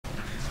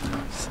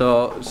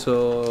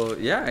So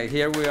yeah,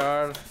 here we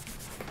are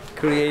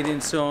creating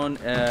some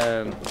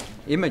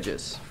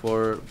images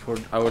for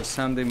our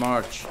Sunday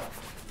march,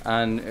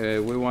 and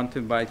we want to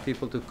invite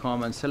people to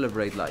come and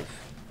celebrate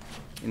life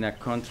in a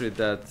country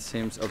that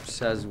seems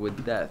obsessed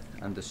with death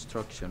and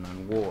destruction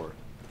and war.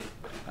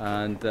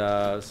 And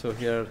so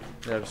here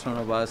there are some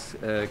of us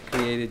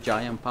created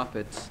giant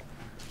puppets,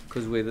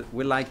 because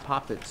we like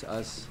puppets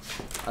as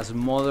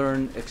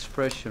modern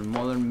expression,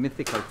 modern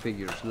mythical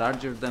figures,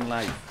 larger than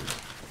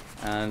life.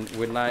 And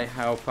we like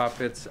how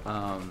puppets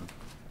are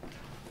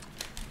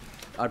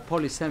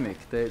polysemic.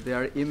 They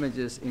are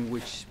images in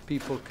which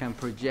people can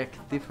project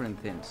different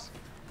things.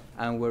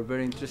 And we're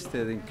very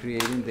interested in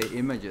creating the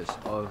images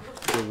of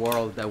the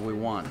world that we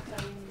want,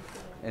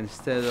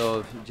 instead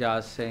of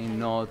just saying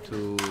no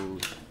to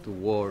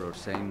war, or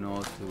saying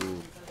no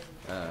to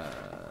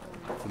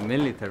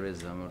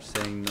militarism, or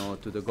saying no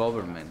to the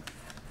government.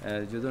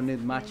 You don't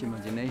need much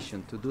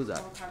imagination to do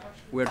that.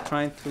 We're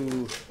trying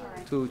to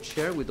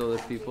share with other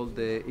people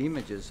the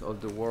images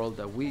of the world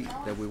that we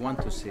want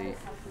to see,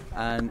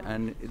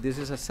 and this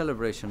is a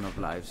celebration of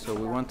life. So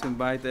we want to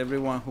invite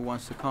everyone who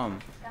wants to come,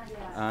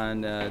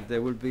 and they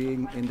will be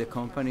in the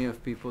company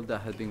of people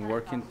that have been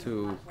working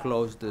to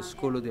close the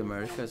School of the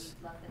Americas,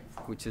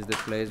 which is the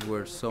place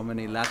where so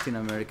many Latin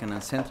American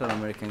and Central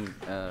American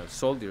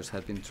soldiers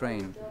have been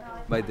trained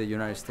by the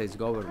United States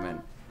government.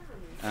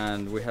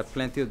 And we have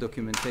plenty of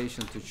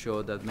documentation to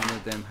show that many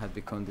of them have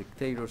become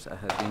dictators,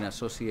 have been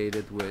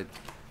associated with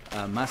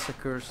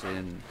massacres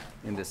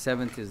in the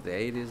 70s, the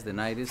 80s, the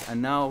 90s. And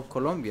now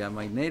Colombia,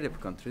 my native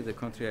country, the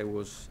country I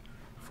was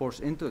forced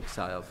into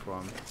exile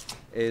from,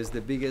 is the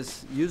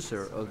biggest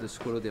user of the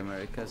School of the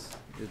Americas,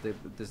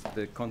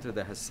 the country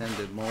that has sent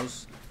the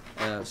most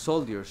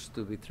soldiers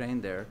to be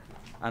trained there.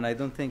 And I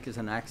don't think it's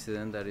an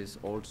accident that is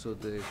also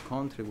the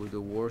country with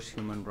the worst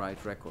human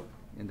rights record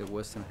in the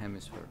Western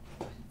Hemisphere.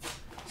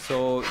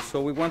 So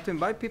we want to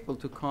invite people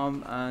to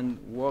come and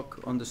walk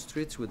on the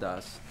streets with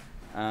us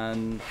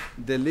and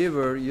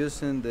deliver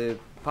using the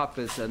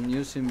puppets and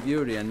using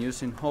beauty and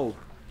using hope,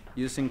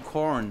 using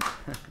corn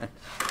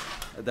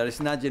that is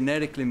not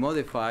genetically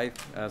modified,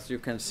 as you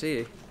can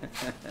see,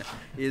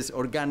 is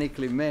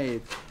organically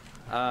made.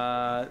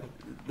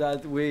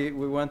 That we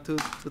want to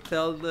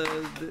tell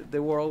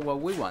the world what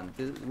we want.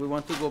 We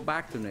want to go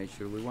back to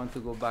nature. We want to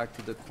go back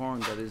to the corn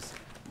that is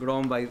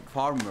grown by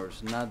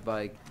farmers, not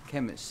by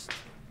chemists.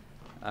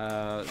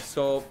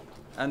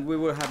 And we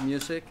will have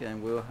music,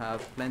 and we will have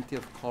plenty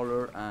of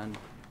color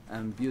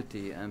and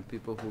beauty, and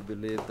people who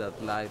believe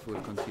that life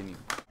will continue.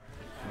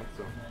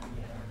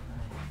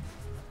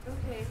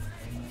 Okay.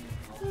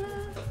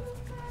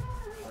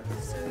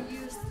 So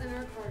use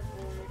thinner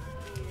cardboard.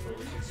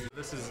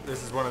 This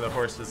is one of the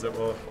horses that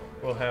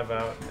we'll have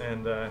out,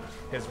 and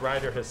his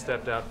rider has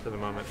stepped out for the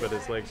moment, but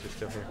his legs are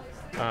still here.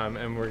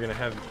 And we're gonna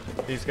have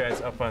these guys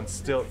up on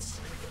stilts,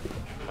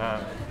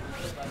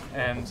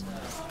 and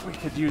we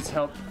could use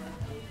help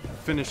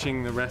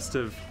finishing the rest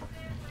of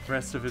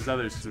his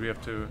others, because we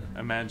have to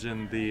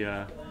imagine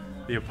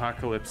the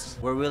apocalypse.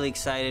 We're really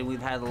excited.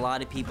 We've had a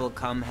lot of people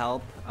come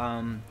help.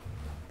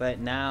 But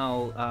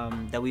now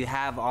that we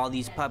have all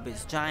these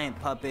puppets, giant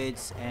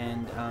puppets,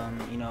 and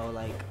you know,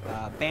 like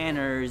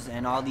banners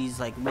and all these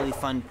like really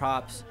fun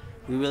props,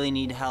 we really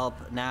need help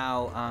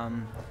now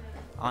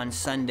on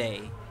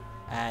Sunday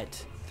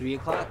at 3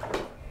 o'clock,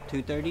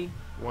 2:30?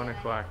 1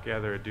 o'clock,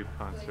 gather at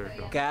Dupont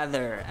Circle.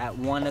 Gather at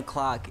 1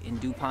 o'clock in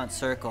Dupont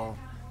Circle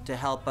to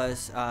help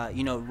us,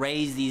 you know,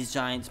 raise these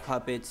giant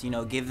puppets, you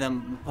know,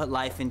 put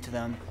life into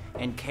them,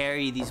 and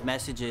carry these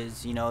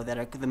messages, you know, that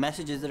are the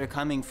messages that are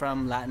coming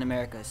from Latin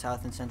America,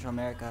 South and Central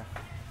America,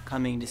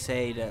 coming to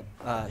say to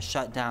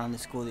shut down the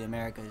School of the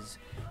Americas.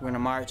 We're gonna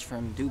march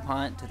from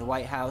Dupont to the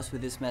White House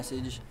with this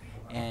message,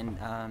 and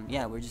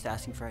yeah, we're just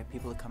asking for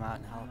people to come out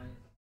and help.